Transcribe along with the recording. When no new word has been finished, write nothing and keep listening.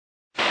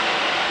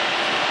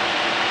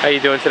How you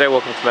doing today?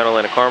 Welcome to Metal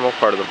Carmel,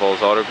 part of the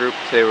Vols Auto Group.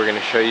 Today we're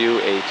going to show you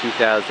a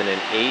 2008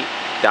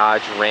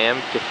 Dodge Ram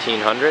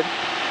 1500. This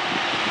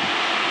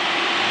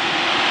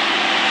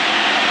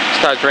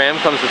Dodge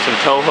Ram comes with some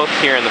tow hooks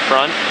here in the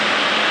front.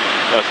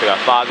 We also got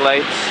fog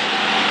lights.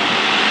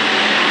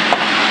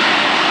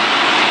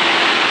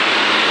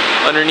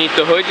 Underneath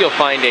the hood you'll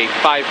find a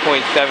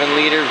 5.7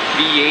 liter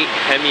V8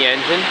 Hemi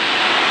engine.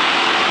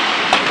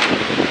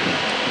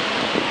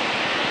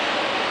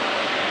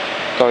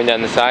 Going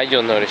down the side,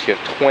 you'll notice you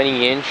have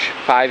 20-inch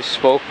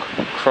 5-spoke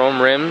chrome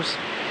rims,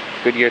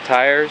 Goodyear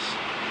tires.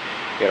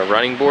 You got a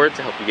running board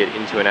to help you get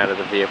into and out of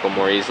the vehicle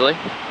more easily.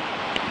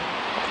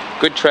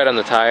 Good tread on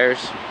the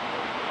tires.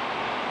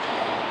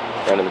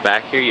 Down in the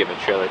back here, you have a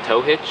trailer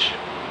tow hitch.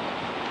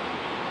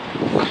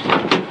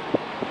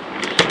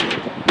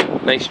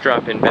 Nice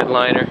drop-in bed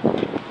liner.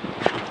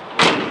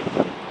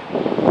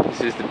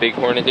 This is the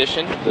Bighorn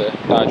edition, the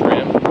Dodge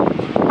Ram.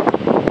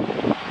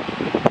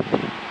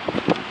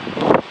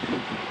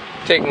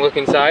 Taking a look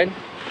inside,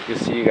 you'll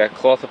see you got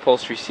cloth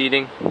upholstery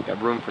seating, you got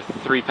room for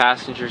 3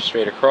 passengers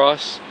straight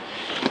across.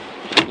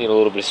 Need a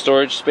little bit of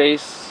storage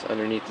space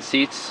underneath the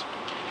seats.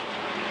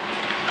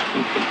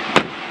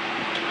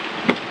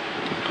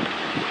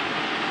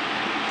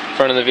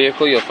 Front of the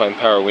vehicle you'll find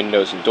power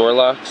windows and door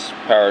locks,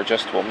 power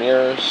adjustable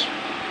mirrors.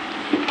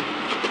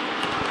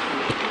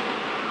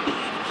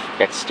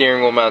 Got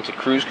steering wheel mounted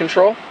cruise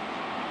control.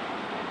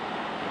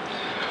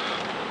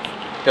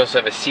 You also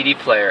have a CD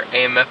player,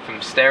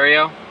 AM/FM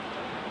stereo,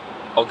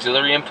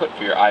 auxiliary input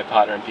for your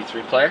iPod or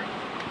MP3 player,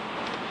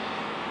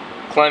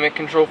 climate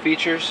control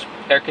features,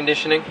 air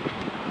conditioning,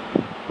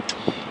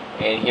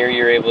 and here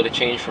you're able to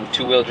change from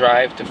 2-wheel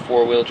drive to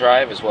 4-wheel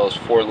drive as well as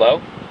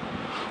 4-low.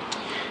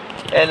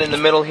 And in the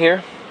middle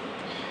here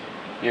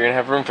you're going to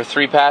have room for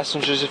 3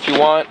 passengers if you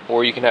want,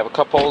 or you can have a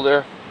cup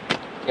holder.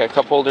 You got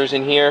cup holders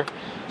in here,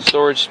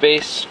 storage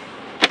space.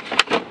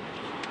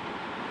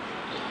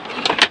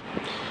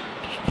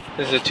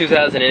 This is a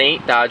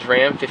 2008 Dodge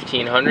Ram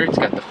 1500. It's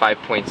got the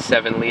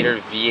 5.7 liter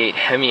V8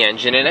 Hemi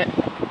engine in it.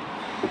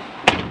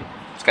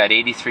 It's got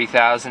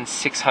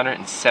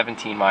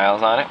 83,617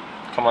 miles on it.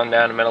 Come on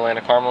down to Metal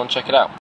Carmel and check it out.